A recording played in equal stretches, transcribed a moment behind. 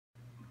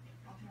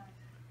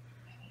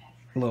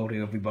Hello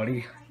to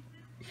everybody.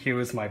 Here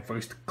is my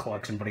first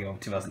collection video of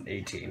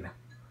 2018.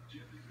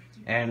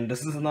 And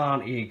this is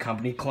not a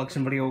company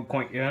collection video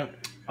quite yet.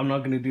 I'm not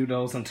going to do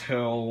those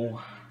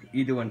until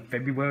either in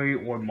February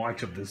or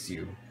March of this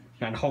year.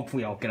 And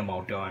hopefully I'll get them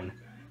all done.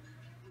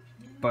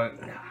 But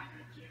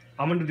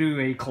I'm going to do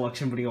a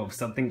collection video of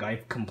something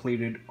I've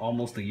completed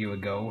almost a year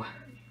ago.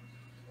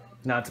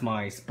 That's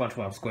my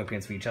SpongeBob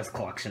SquarePants VHS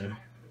collection.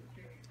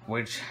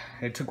 Which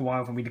it took a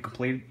while for me to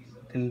complete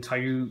the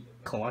entire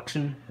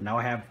collection. Now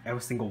I have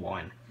every single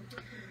one.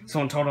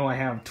 So in total I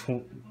have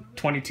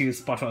 22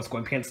 SpongeBob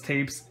SquarePants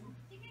tapes,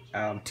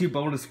 2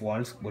 bonus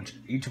ones, which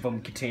each of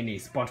them contain a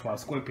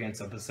SpongeBob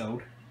SquarePants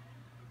episode,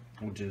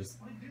 which is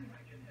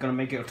gonna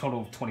make it a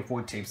total of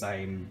 24 tapes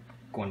I'm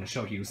going to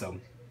show you. So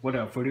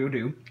without further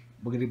ado,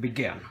 we're gonna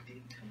begin.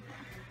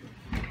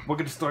 We're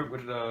gonna start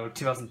with the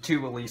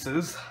 2002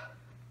 releases.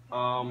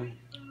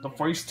 The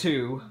first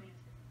two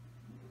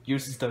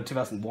uses the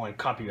 2001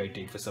 copyright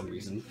date for some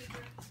reason.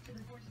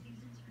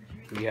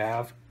 We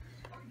have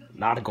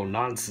Nautical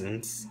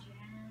Nonsense,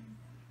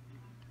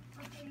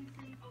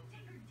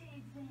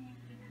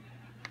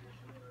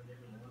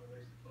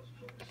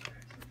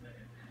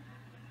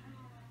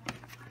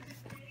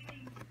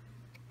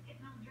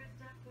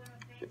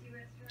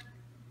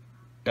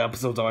 the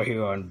episodes are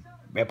here on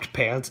Ripped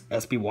Pants,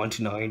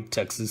 SB129,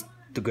 Texas,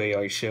 The Gray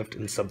Ice Shift,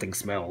 and Something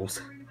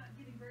Smells.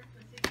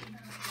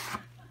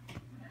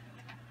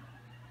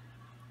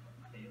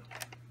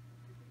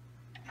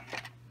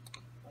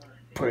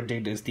 Current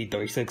date is the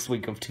 36th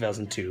week of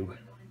 2002.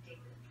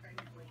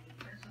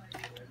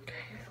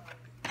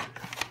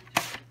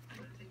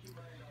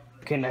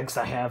 Okay, next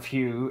I have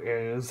here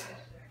is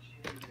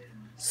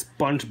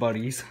Sponge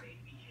Buddies.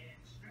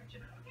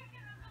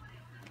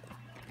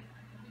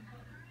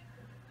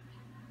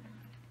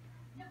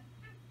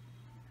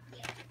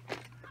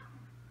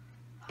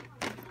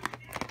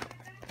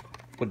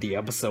 With the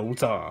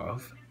episodes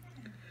of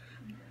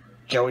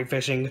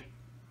Jellyfishing,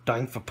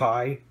 Dying for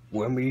Pie,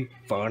 Wormy,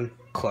 Fun,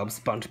 Club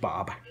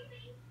SpongeBob.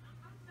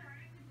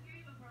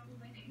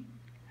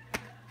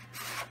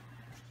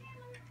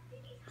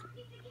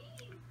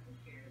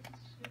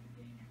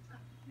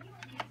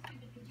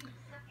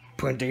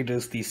 Print date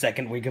is the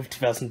 2nd week of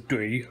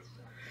 2003,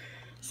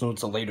 so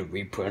it's a later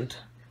reprint.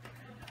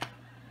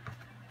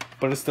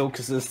 But it still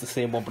consists the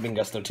same opening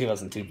as the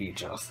 2002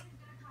 VHS.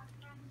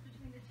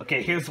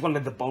 Okay, here's one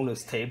of the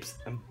bonus tapes,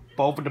 and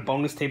both of the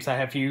bonus tapes I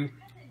have here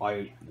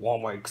are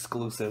Walmart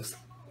exclusives.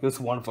 Here's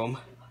one of them.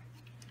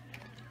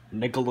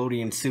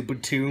 Nickelodeon Super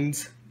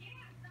Tunes.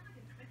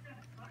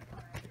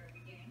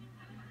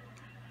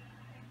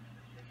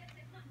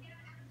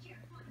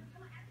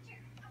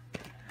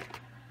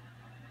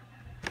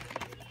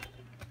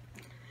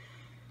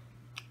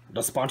 The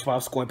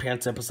SpongeBob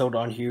SquarePants episode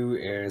on here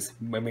is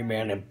Merry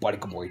Man and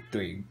Biker Boy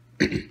 3.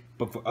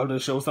 But for other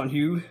shows on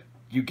here,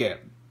 you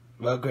get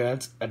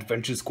Rugrats,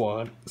 Adventure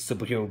Squad,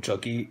 Superhero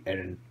Chucky,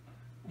 and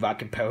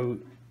Rocket Power,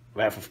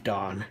 Wrath of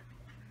Dawn.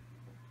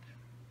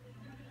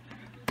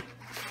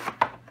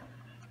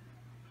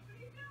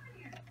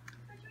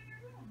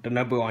 The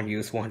number on here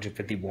is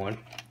 151,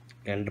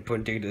 and the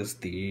print date is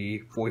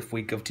the 4th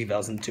week of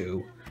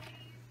 2002.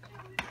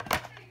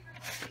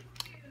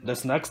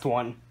 This next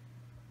one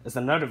is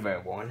another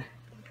rare one.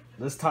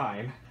 This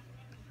time,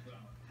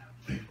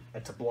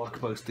 it's a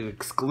Blockbuster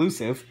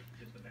exclusive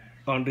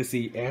under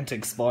the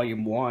Antics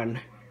Volume 1.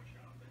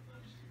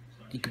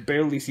 You can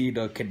barely see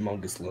the Kid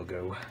Mongus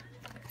logo,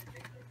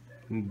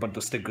 but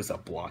the stickers are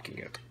blocking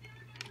it.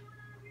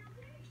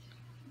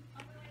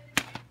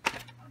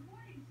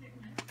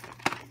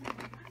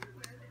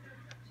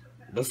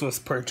 This was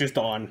purchased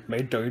on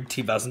May 3rd,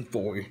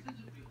 2004.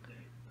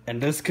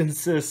 And this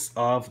consists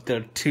of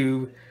the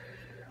 2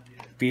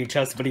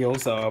 VHS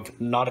videos of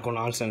Nautical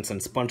Nonsense and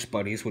Sponge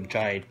Buddies, which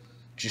I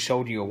just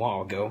showed you a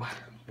while ago,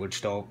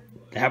 which though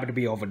happen to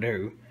be over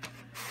there.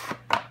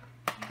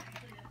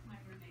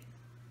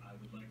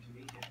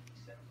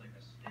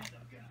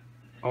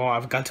 Oh, I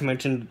forgot to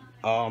mention,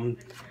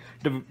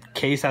 the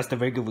case has the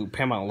regular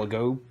Paramount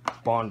logo,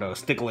 but on the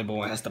sticker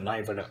label it has the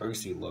Knife and the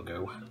Ursi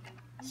logo.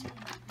 So.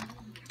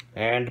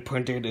 And the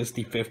print date is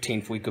the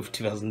 15th week of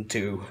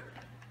 2002.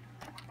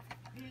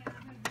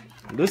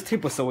 This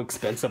tape was so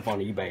expensive on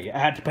eBay. I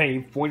had to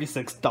pay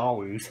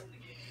 $46.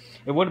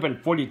 It would have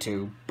been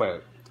 $42,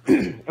 but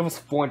it was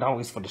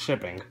 $4 for the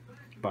shipping.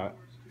 But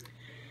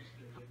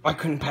I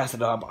couldn't pass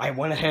it up. I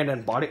went ahead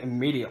and bought it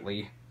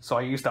immediately. So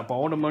I used up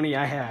all the money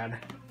I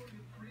had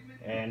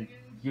and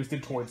used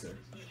it towards it.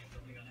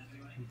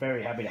 I'm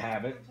very happy to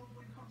have it,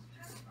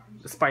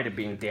 despite it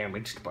being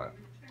damaged, but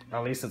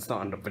at least it's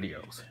not in the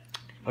videos.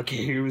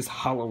 Okay, here's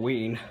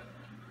Halloween.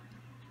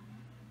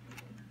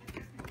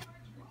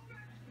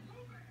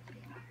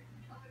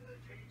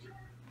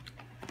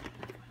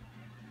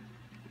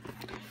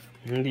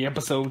 And the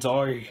episodes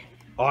are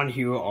on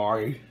here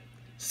are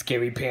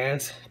Scary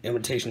Pants,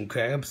 Imitation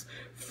Crabs,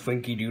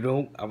 Frankie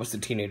Doodle, I Was the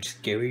Teenage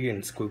Scary,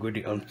 and Squidward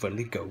the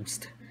Unfriendly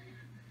Ghost.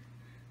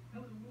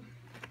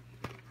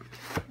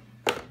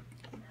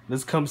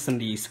 This comes in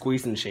the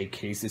squeeze and shake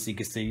case, as you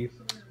can see.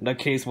 That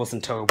case was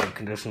in terrible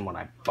condition when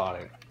I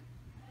bought it.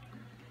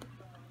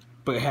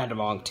 But it had the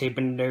wrong tape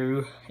in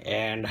there,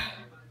 and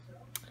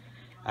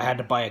I had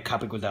to buy a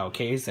copy without a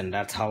case, and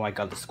that's how I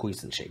got the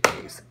squeeze and shake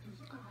case.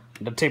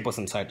 The tape was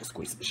inside the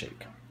squeeze and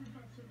shake.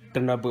 The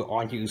number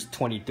on here is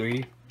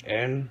 23,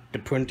 and the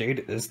print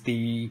date is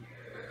the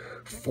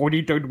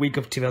 43rd week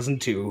of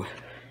 2002.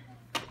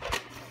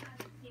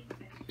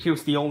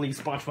 Here's the only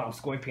SpongeBob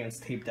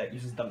SquarePants tape that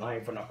uses the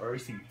line from the early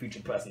feature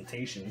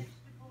presentation.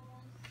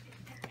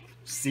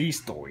 Sea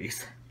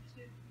Stories.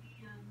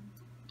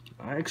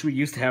 I actually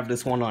used to have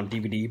this one on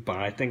DVD, but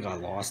I think I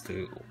lost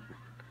it.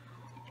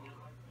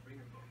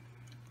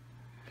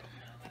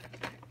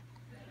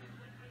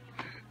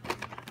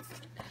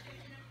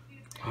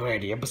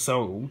 Alright, the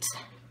episodes.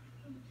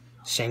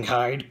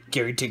 Shanghai,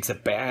 Gary Takes a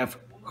Bath,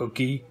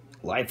 Hooky,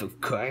 Life of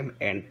Crime,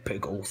 and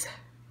Pickles.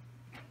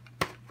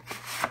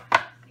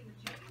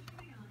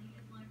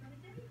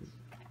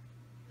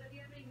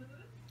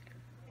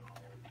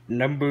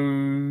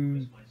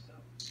 Number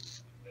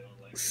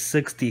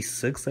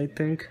 66, I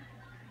think.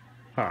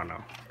 I don't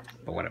know,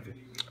 but whatever.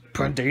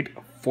 Print date,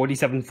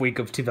 47th week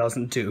of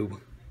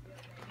 2002.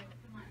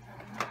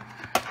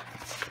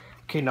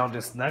 Okay, now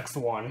this next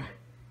one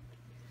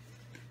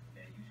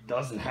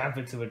doesn't have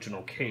its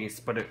original case,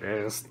 but it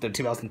is the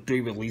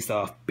 2003 release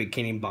of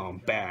Bikini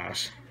Bomb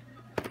Bash.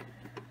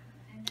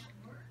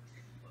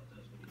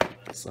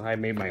 So I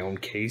made my own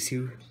case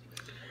here.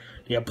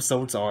 The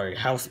episodes are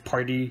House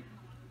Party,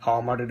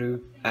 Hall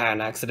Monitor,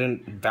 An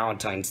Accident,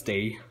 Valentine's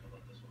Day.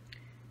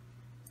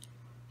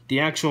 The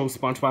actual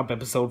SpongeBob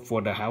episode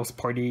for the House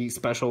Party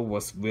special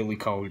was really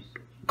called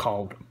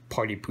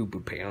Party Poo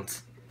Poo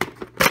Pants.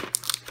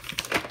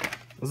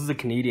 This is a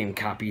Canadian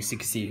copy, as you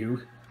can see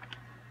here.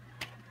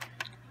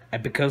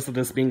 And because of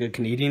this being a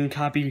Canadian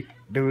copy,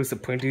 there is a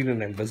printed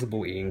in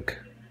invisible ink.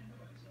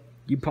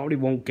 You probably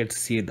won't get to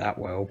see it that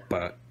well,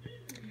 but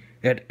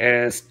it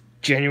is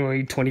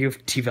January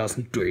 20th,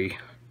 2003.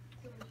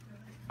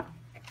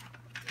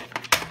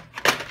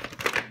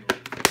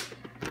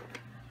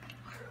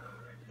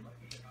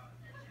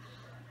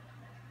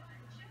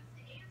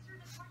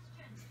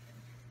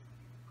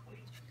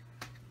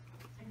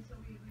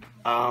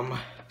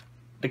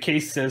 The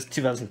case says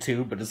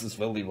 2002, but this is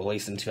really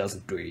released in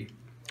 2003.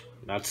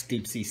 That's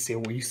Deep Sea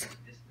Series.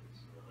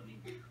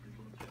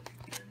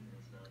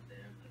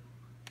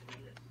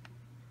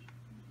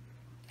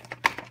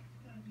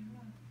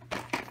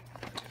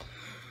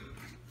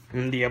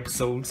 And the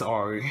episodes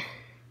are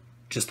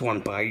Just One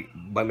Bite,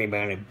 Bummy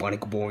Man and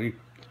Barnacle Boy,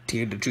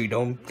 Tear the Tree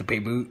Dome, The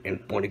Paper,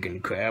 and Barnacle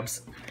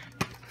Crabs.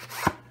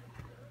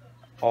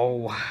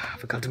 Oh, I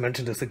forgot to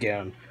mention this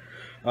again.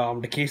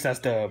 The case has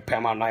the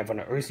Paramount knife on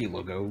the Earthy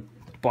logo.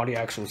 On the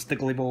actual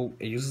stick label,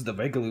 it uses the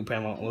regular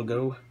Paramount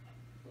logo.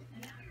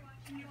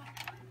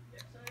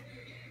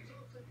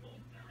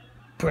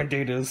 Print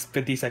date is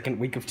 52nd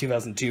week of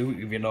 2002,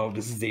 even though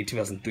this is a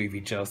 2003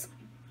 VHS.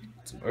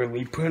 It's an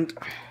early print.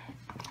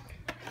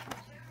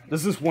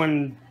 This is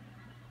when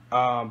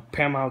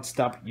Paramount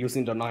stopped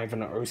using the knife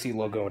and the Earthy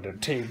logo on their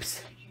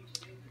tapes.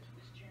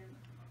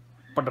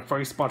 But the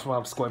first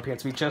SpongeBob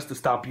SquarePants VHS to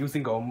stop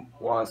using them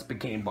was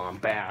Bikini Bomb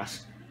Bash.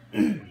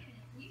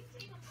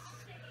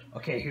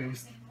 Okay,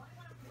 here's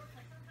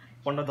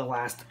one of the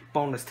last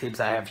bonus tapes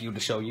I have here to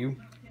show you,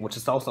 which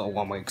is also a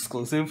Walmart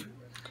exclusive.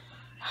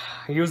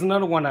 Here's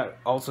another one that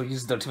also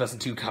uses the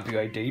 2002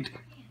 copyright date,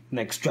 an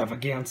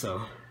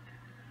extravaganza.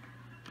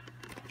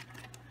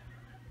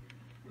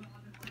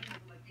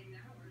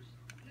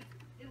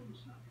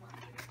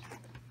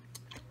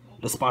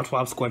 The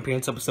SpongeBob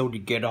SquarePants episode you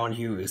get on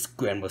here is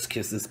Grandma's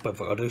Kisses, but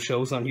for other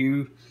shows on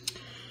here,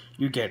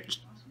 you get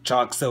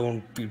Chalk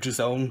Zone, Future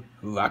Zone,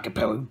 Rocket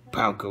Power,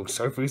 Power Code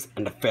Surfers,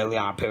 and the Fairly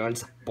Odd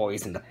Parents,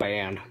 Boys in the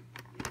Band.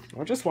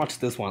 I just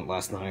watched this one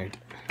last night.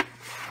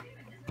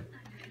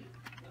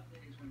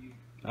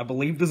 I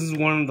believe this is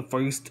one of the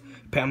first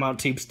Paramount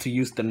tapes to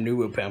use the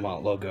newer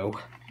Paramount logo.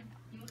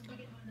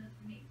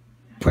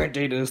 Print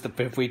date is the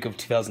 5th week of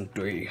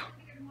 2003.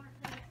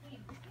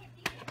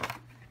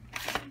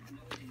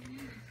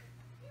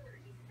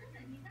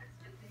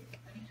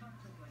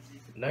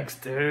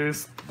 Next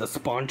is The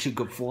Sponge Who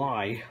Could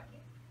Fly.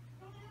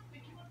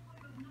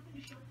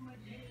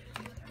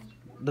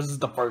 This is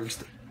the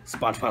first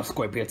SpongeBob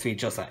SquarePants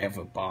VHS I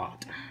ever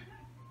bought.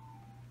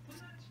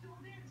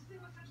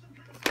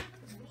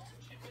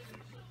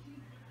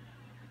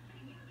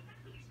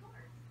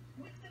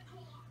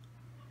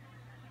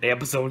 The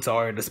episodes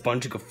are The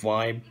Sponge Who Could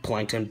Fly,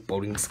 Plankton,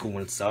 Boating School,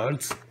 and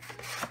Suds.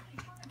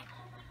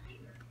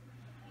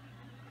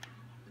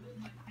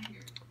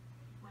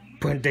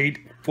 Print date,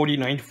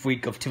 49th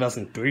week of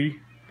 2003.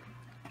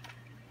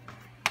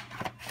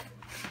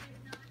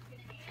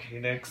 Okay,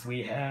 next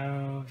we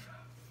have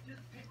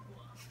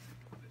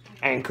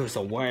Anchors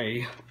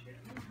Away.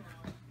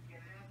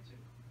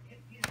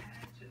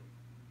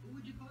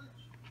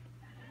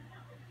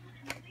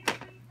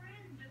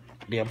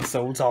 The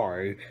episodes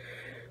are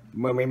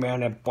Mermaid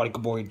Man and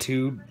Barnacle Boy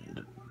 2,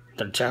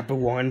 the Chapter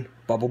 1,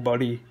 Bubble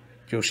Buddy,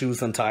 your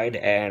shoes untied,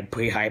 and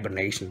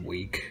pre-hibernation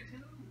week.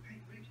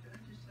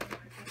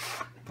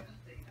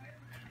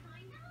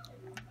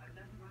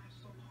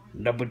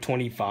 Number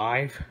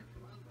 25.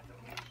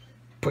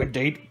 Print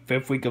date,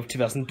 5th week of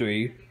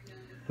 2003.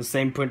 The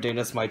same print date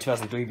as my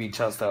 2003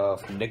 VHS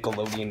of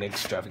Nickelodeon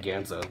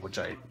Extravaganza, which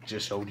I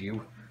just showed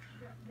you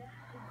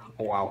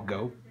a while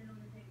ago.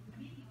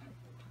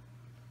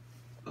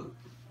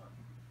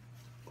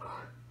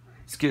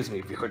 Excuse me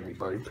if you heard me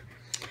burp.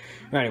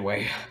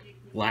 Anyway,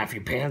 laugh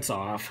your pants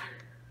off.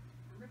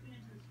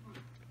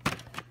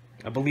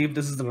 I believe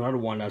this is another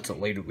one that's a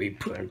later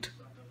reprint.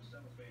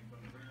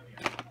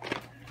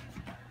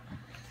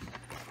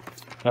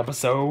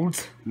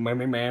 Episodes: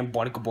 Memory Man,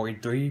 Barnacle Boy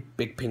 3,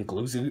 Big Pink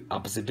Loser,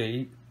 Opposite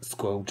Day,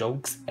 Squirrel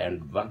Jokes,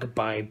 and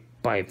Rockabye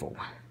Bible.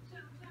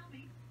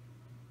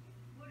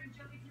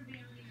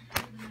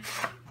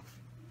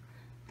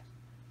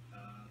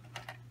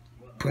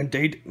 Print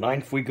date,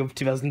 9th week of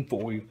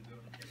 2004,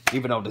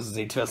 even though this is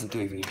a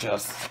 2003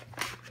 VHS.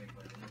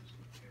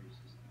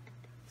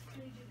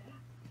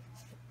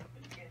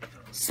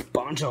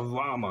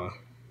 SpongeBob.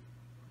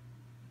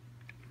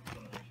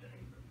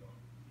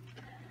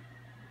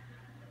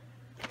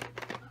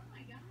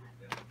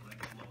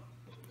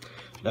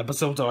 The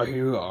episodes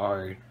here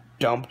are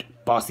Dumped,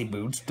 Bossy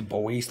Boots, The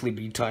Boy,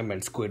 Sleepy Time,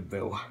 and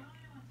Squidville.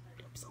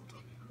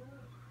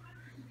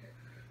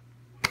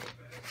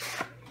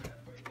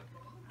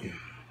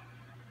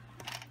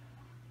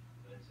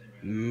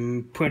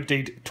 Print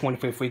date,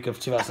 25th week of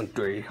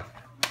 2003.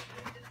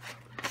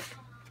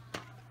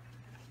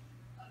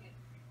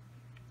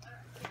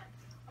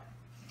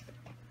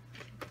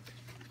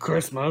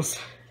 Christmas.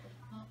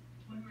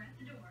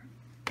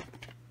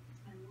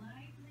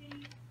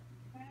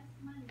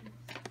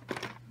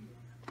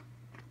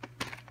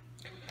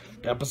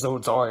 The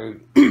episodes are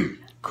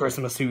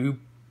Christmas Who,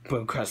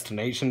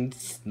 Procrastination,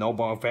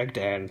 Snowball Effect,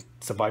 and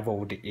Survival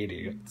with the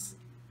Idiots.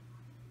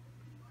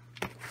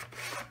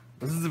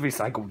 This is a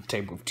recycled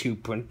tape with 2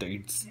 print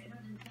dates.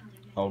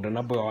 Oh, the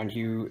number on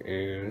here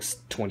is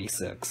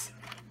 26.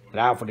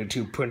 Now for the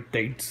 2 print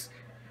dates.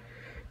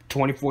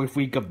 24th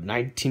week of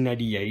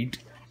 1998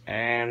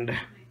 and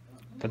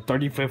the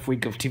 35th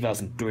week of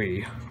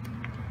 2003.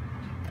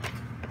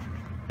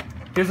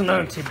 Here's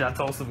another tape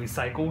that's also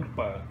recycled,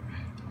 but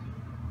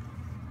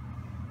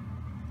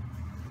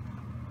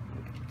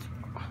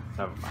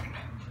never mind.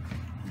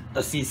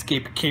 The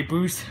Seascape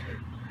Capers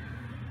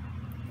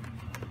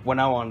went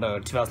out on the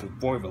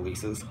 2004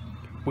 releases,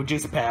 which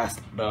just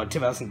passed the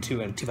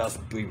 2002 and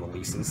 2003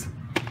 releases.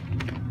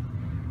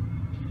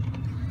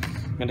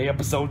 And the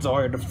episodes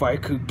are The Fire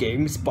Crew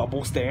Games,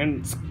 Bubble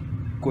Stand,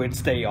 Squid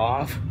Stay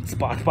Off,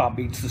 SpongeBob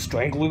Beats the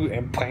Strangler,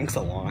 and Pranks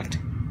a Lot.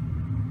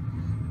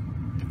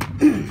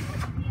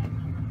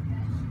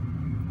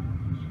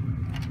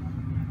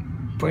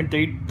 Print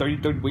date,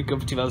 33rd week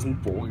of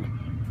 2004.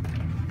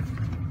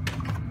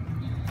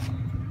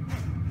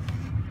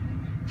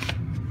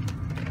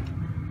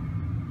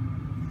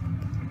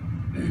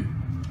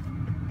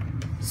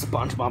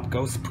 SpongeBob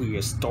Goes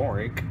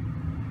Prehistoric.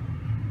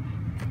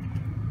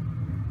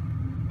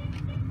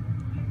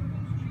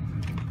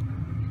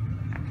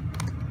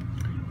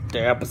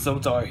 The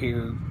episodes on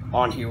here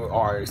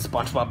are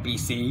SpongeBob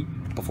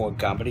BC, Before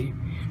Comedy,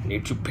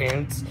 Nature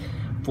Pants,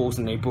 Fools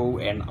in April,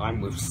 and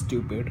I'm With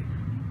Stupid.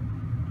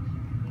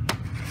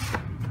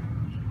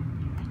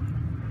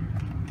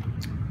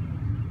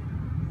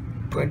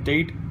 Print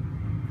date,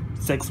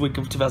 6th week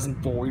of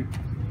 2004.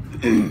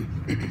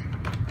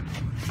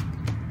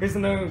 Here's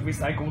another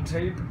recycled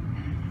tape.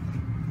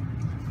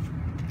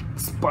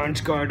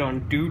 Sponge Guard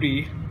on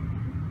Duty.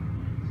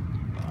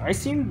 I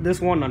seen this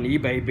one on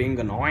eBay being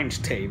an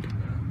orange tape,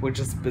 which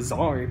is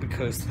bizarre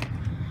because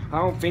I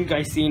don't think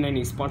I seen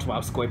any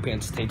SpongeBob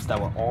SquarePants tapes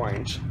that were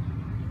orange.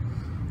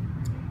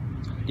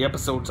 The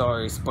episodes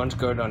are Sponge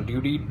Guard on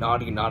Duty,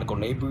 Naughty Nautical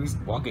Neighbors,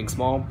 Walking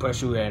Small,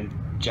 Pressure, and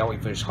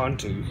Jellyfish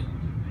Hunter.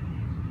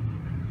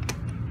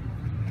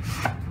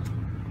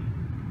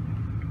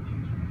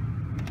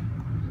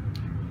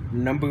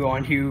 Number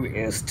on here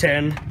is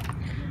 10,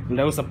 and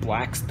there was a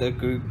black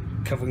sticker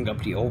covering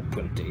up the old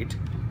print date.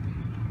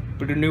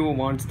 But the newer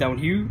ones down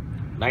here,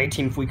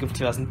 19th week of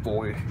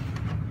 2004.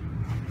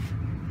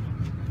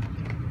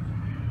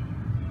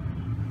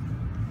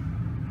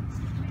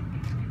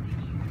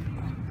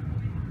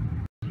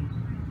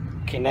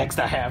 Okay, next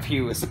I have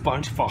here is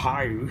Sponge for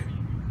Hire.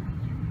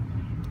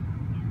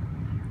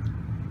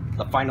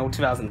 The final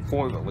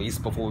 2004 release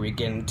before we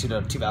get into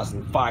the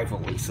 2005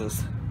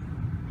 releases.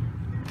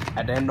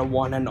 And then the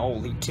one and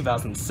only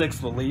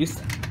 2006 release.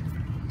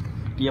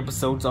 The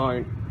episodes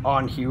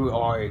on here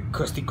are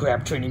Krusty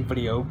Krab training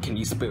video, Can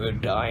You Spare a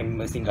Dime,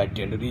 Missing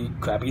Identity,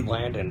 Krabby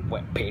Land, and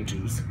Wet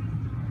Pages.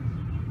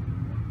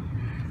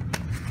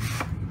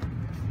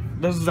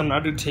 This is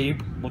another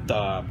tape with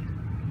the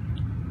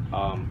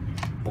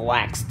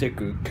black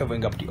sticker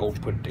covering up the old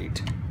print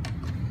date.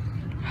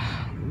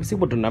 Let me see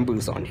what the number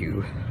is on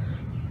here.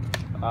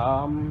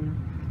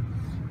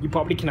 You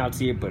probably cannot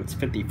see it, but it's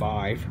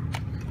 55.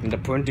 And the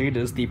print date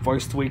is the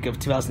first week of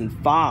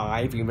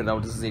 2005, even though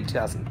this is a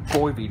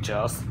 2004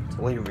 VHS. It's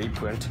only a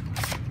reprint.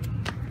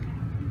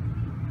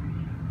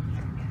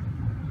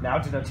 Now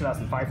to the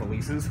 2005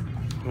 releases,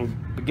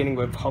 beginning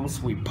with Home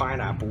Sweet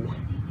Pineapple.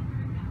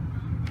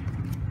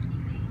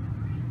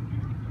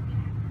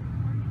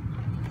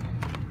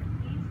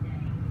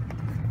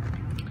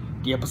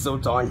 The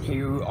episodes on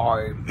here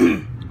are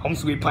Home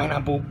Sweet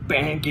Pineapple,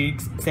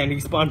 Pancakes, Sandy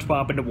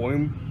SpongeBob in the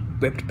Worm,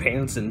 Ripped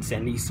Pants, and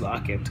Sandy's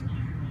Rocket.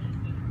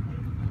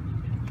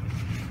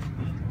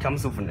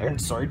 Comes with an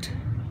insert.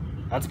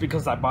 That's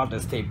because I bought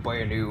this tape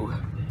brand new.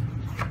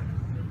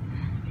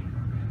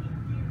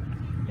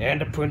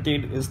 And the print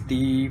date is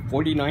the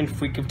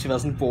 49th week of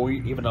 2004,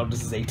 even though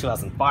this is a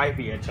 2005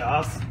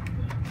 VHS.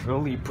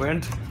 Early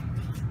print.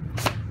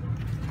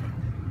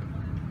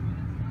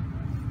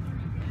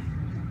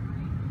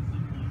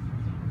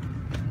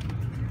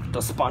 The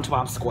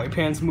SpongeBob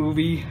SquarePants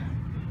movie.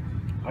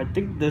 I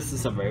think this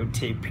is a road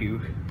tape here.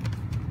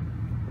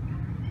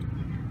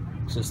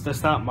 Since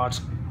there's not much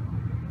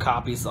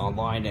copies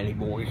online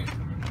anymore.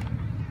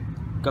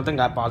 Good thing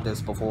I bought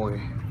this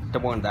before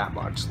there weren't that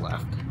much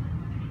left.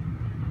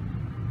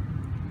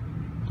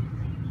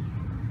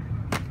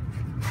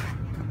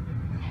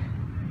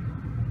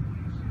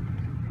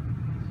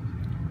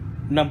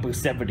 Number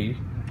 70,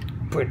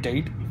 print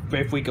date,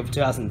 5th week of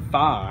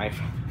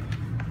 2005.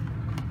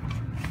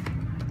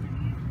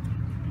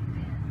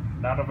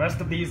 Now the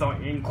rest of these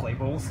are ink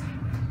labels.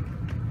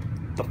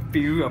 The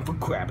Fear of a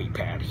Krabby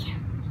Patty.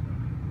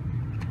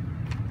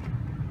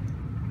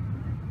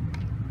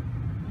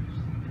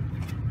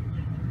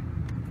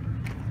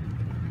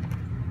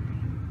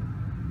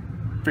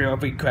 Fear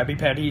of a Krabby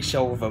Patty,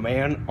 show of a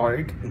man,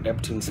 Arg,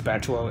 Neptune's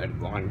spatula, and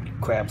Ron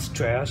Crab's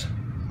trash.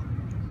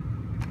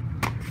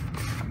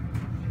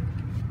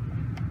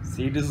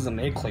 See, this is an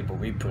ink label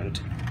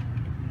reprint.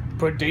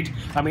 Print date,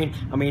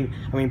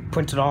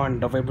 printed on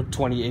November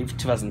 28th,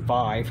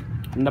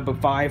 2005. Number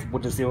 5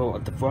 with a 0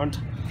 at the front.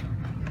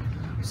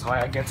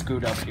 Sorry, I get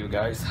screwed up here,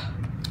 guys.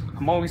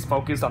 I'm always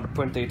focused on the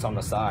print dates on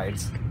the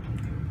sides.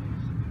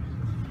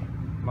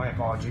 My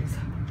apologies.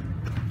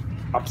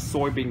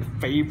 Absorbing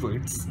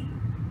favorites.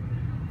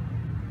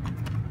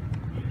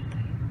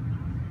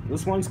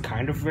 This one's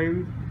kind of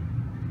rare.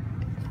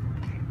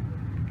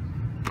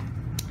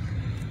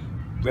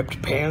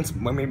 Ripped Pants,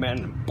 Mummy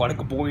Man,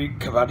 Barnacle Boy,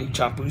 Karate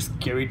Choppers,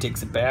 Gary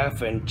Takes a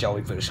Bath, and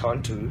Jellyfish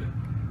Hunter.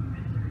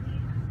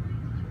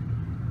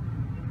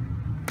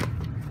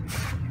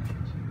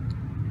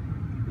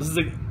 This is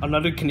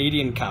another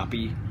Canadian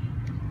copy.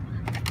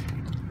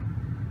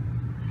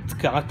 It's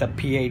got the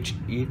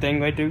PHE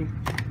thing right there.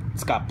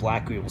 It's got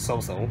Black Wheels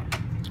also.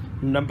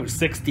 Number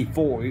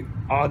 64,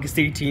 August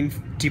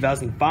 18th,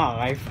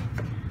 2005.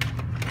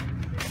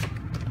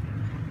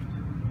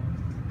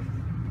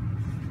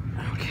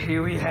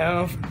 Here we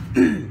have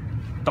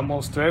the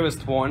most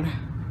rarest one,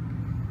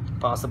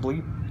 possibly,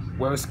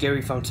 Where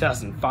Scary from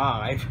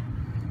 2005.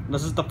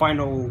 This is the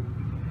final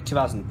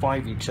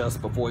 2005 VHS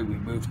before we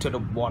move to the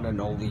one and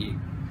only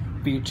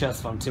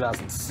VHS from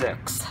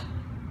 2006.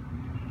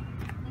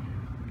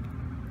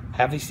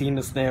 Have you seen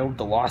the snail,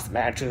 the lost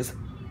matches,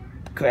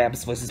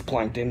 Crabs vs.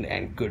 Plankton,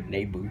 and Good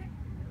Neighbor?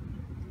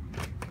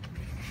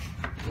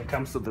 When it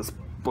comes to this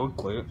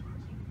booklet,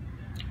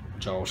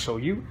 which I'll show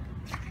you.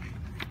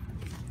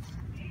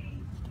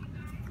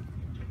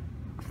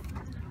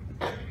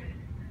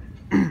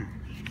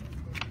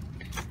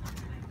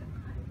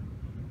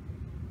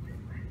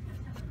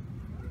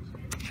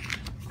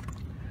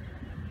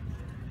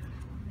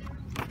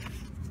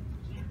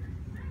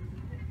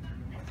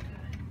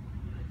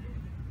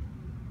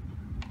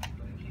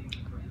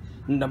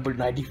 Number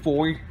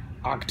 94,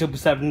 October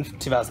 7th,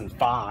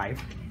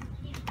 2005.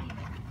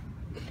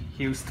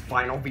 Here's the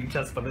final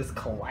VHS for this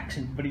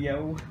collection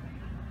video.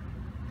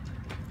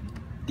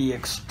 The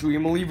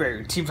extremely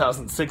rare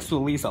 2006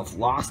 release of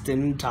Lost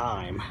in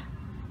Time.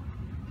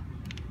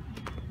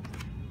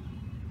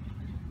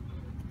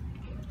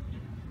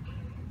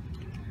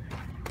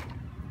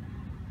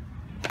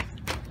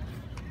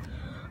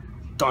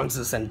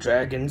 Dungeons and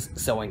Dragons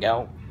selling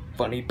out.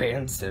 Funny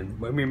Pants, and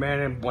Mummy Man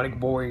and Barnacle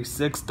Boy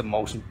 6, the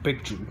motion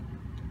picture.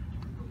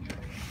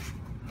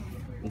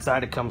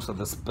 Inside it comes with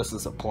this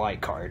business supply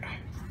card.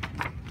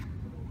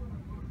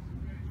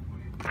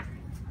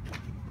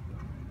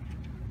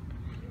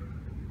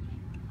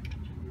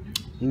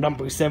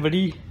 Number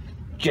 70,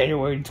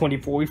 January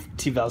 24th,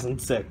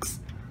 2006.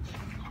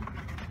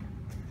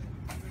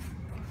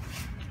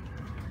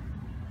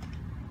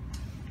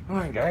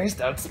 Alright guys,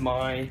 that's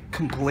my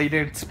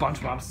completed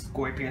SpongeBob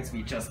SquarePants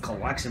VHS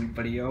collection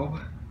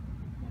video.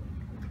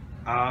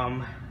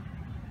 Like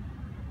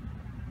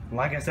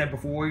I said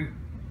before,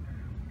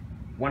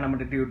 when I'm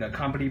gonna do the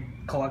company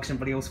collection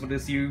videos for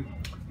this year,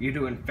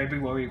 either in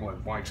February or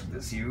March of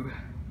this year.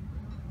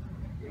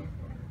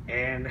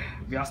 And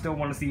if y'all still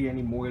want to see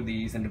any more of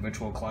these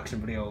individual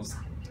collection videos,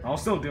 I'll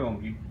still do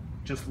them. You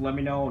just let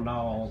me know and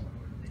I'll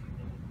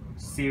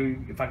see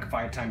if I can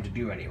find time to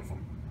do any of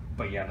them.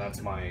 But yeah,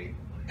 that's my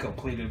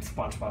completed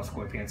SpongeBob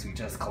SquarePants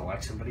VHS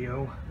collection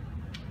video.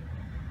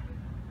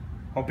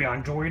 Hope you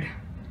enjoyed.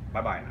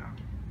 Bye bye now.